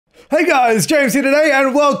Hey guys, James here today,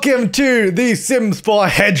 and welcome to the Sims 4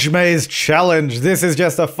 Hedge Maze Challenge. This is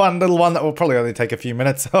just a fun little one that will probably only take a few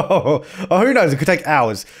minutes. or who knows, it could take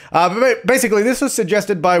hours. But basically, this was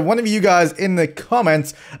suggested by one of you guys in the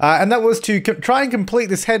comments, and that was to try and complete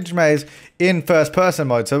this hedge maze in first-person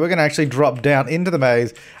mode. So we're going to actually drop down into the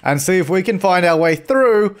maze and see if we can find our way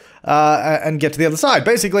through and get to the other side.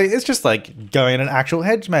 Basically, it's just like going in an actual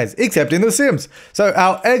hedge maze, except in The Sims. So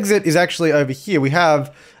our exit is actually over here. We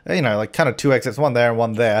have, you know, like kind of two exits, one there and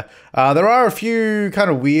one there. There are a few kind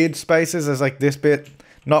of weird spaces. There's like this bit,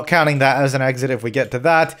 not counting that as an exit if we get to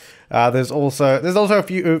that. There's also a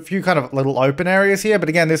few kind of little open areas here, but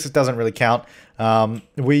again, this doesn't really count.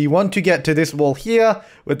 We want to get to this wall here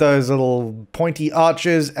with those little pointy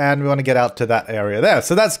arches, and we want to get out to that area there.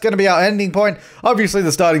 So that's going to be our ending point. Obviously,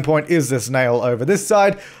 the starting point is this nail over this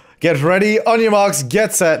side. Get ready, on your marks,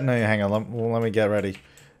 get set. No, hang on, let me get ready.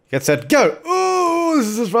 Get set, go! Ooh, this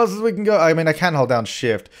is as fast as we can go. I mean, I can hold down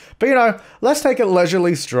shift, but you know, let's take a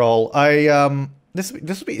leisurely stroll. This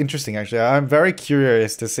will be interesting, actually. I'm very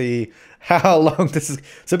curious to see how long this is.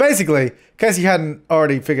 So basically, in case you hadn't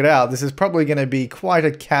already figured out, this is probably going to be quite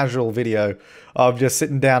a casual video of just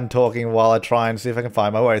sitting down talking while I try and see if I can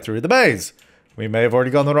find my way through the maze. We may have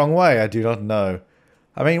already gone the wrong way. I do not know.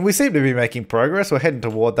 I mean, we seem to be making progress. We're heading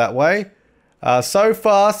toward that way. So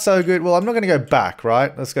far, so good. Well, I'm not going to go back,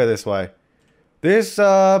 right? Let's go this way. This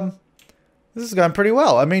is going pretty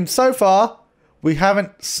well. I mean, so far, we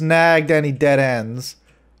haven't snagged any dead ends.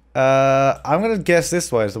 I'm going to guess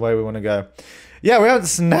this way is the way we want to go. Yeah, we haven't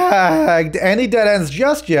snagged any dead ends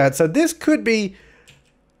just yet. So this could be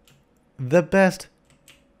the best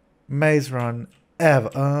maze run ever.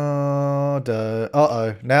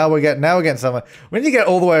 Uh-oh. Now we're getting somewhere. We need to get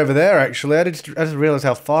all the way over there, actually. I just realized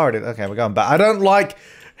how far it is. Okay, we're going back. I don't like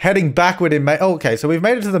heading backward in maze. Oh, okay, so we've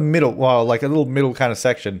made it to the middle. Well, like a little middle kind of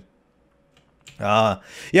section. Yeah,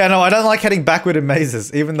 no, I don't like heading backward in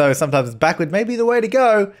mazes, even though sometimes backward may be the way to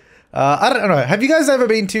go. I don't know. Have you guys ever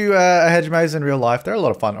been to a hedge maze in real life? They're a lot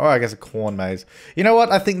of fun. Or I guess a corn maze. You know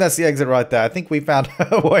what? I think that's the exit right there. I think we found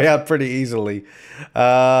a way out pretty easily.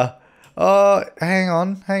 Oh, hang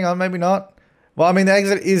on, maybe not. Well, I mean, the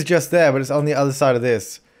exit is just there, but it's on the other side of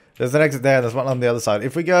this. There's an exit there, and there's one on the other side.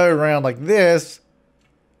 If we go around like this...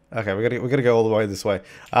 Okay, we're gonna go all the way this way.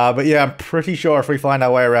 But yeah, I'm pretty sure if we find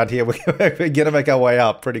our way around here, we're gonna make our way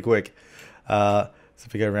up pretty quick. So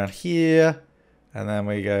if we go around here, and then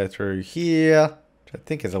we go through here, which I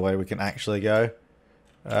think is a way we can actually go.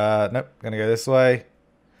 Nope, gonna go this way.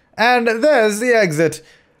 And there's the exit.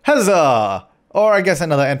 Huzzah! Or I guess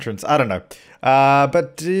another entrance, I don't know.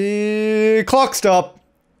 But clock stop.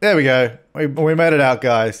 There we go. We made it out,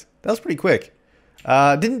 guys. That was pretty quick.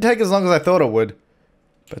 Didn't take as long as I thought it would.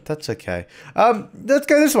 But that's okay. Let's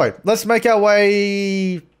go this way. Let's make our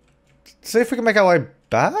way... See if we can make our way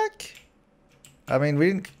back? I mean,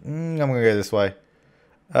 we didn't... I'm gonna go this way.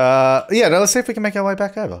 Yeah, no, let's see if we can make our way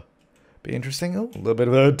back over. Be interesting. Oh, a little bit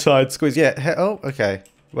of a tight squeeze. Yeah, oh, okay.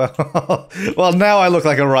 Well, well, now I look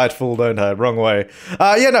like a right fool, don't I? Wrong way.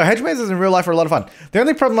 Yeah, no, hedge mazes in real life are a lot of fun. The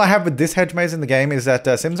only problem I have with this hedge maze in the game is that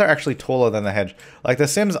Sims are actually taller than the hedge. Like, the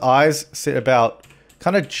Sims' eyes sit about...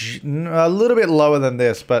 kind of a little bit lower than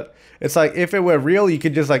this, but it's like if it were real, you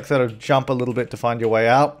could just like sort of jump a little bit to find your way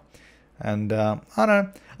out. And I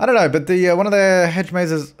don't know, but the one of the hedge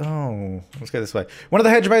mazes. Oh, let's go this way. One of the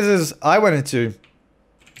hedge mazes I went into.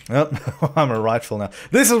 Oh, I'm a rightful now.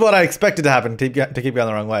 This is what I expected to happen to keep going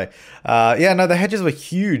the wrong way. Yeah, no, the hedges were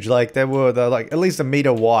huge. Like they're like at least a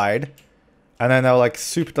meter wide, and then they were like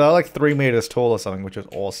they were like 3 meters tall or something, which was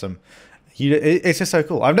awesome. It's just so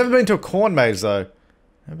cool. I've never been to a corn maze though.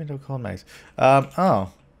 I've been to a corn maze.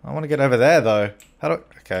 Oh, I want to get over there though.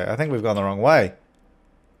 Okay, I think we've gone the wrong way.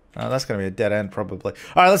 Oh, that's going to be a dead end probably.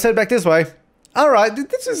 All right, let's head back this way. All right,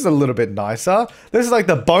 this is a little bit nicer. This is like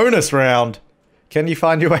the bonus round. Can you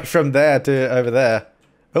find your way from there to over there?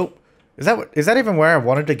 Oh, is that even where I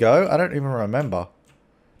wanted to go? I don't even remember.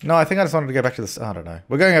 No, I think I just wanted to go back to this. I don't know.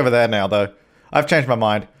 We're going over there now though. I've changed my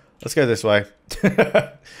mind. Let's go this way.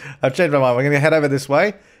 I've changed my mind. We're going to head over this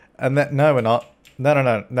way. And then, no, we're not.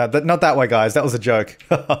 No, not that way, guys. That was a joke.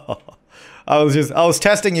 I was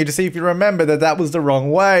testing you to see if you remember that was the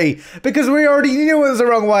wrong way. Because we already knew it was the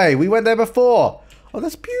wrong way. We went there before. Oh,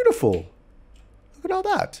 that's beautiful. Look at all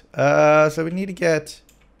that. So we need to get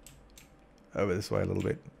over this way a little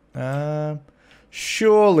bit.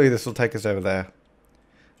 Surely this will take us over there.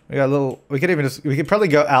 We got a little, we could probably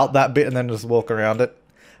go out that bit and then just walk around it.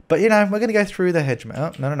 But, you know, we're going to go through the hedge.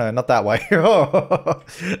 Oh, no, not that way.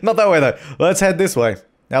 Not that way, though. Let's head this way.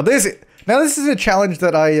 Now, this is a challenge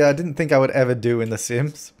that I didn't think I would ever do in The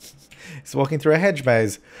Sims. He's walking through a hedge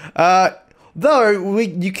maze. Though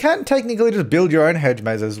you can technically just build your own hedge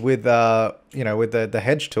mazes with you know, with the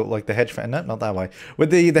hedge tool, like the hedge fence. No, not that way.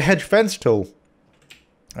 With the hedge fence tool.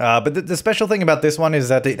 But the special thing about this one is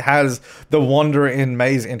that it has the wander in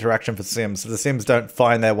maze interaction for Sims. So the Sims don't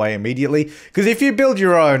find their way immediately. Because if you build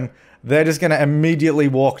your own, they're just going to immediately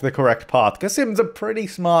walk the correct path. Because Sims are pretty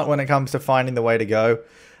smart when it comes to finding the way to go.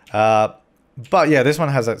 But yeah, this one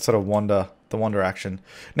has that sort of the wander action.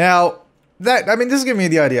 Now, I mean, this is giving me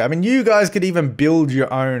the idea. I mean, you guys could even build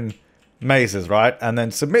your own mazes, right? And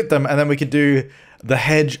then submit them, and then we could do the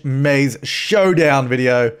hedge maze showdown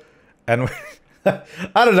video. And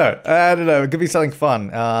I don't know. It could be something fun.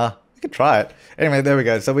 We could try it. Anyway, there we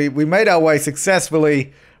go. So we made our way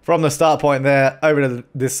successfully from the start point there over to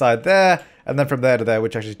this side there, and then from there to there,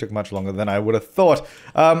 which actually took much longer than I would have thought.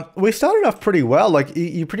 We started off pretty well. Like,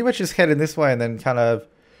 you pretty much just head in this way and then kind of...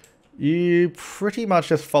 You pretty much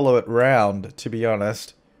just follow it round, to be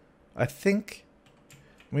honest. I think...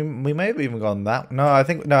 We may have even gone that... No, I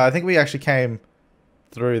think we actually came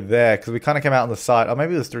through there, because we kind of came out on the side. Or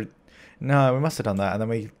maybe it was through... No, we must have done that, and then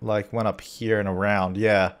we, like, went up here and around.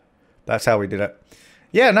 Yeah, that's how we did it.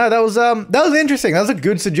 Yeah, no, that was interesting. That was a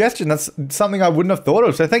good suggestion. That's something I wouldn't have thought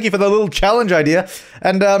of. So thank you for the little challenge idea.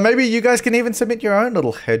 And maybe you guys can even submit your own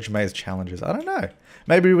little hedge maze challenges. I don't know.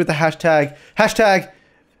 Maybe with the hashtag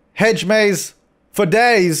hedge maze for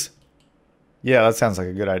days. Yeah, that sounds like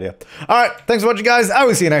a good idea. All right, thanks for watching, guys. I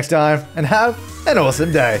will see you next time, and have an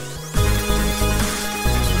awesome day.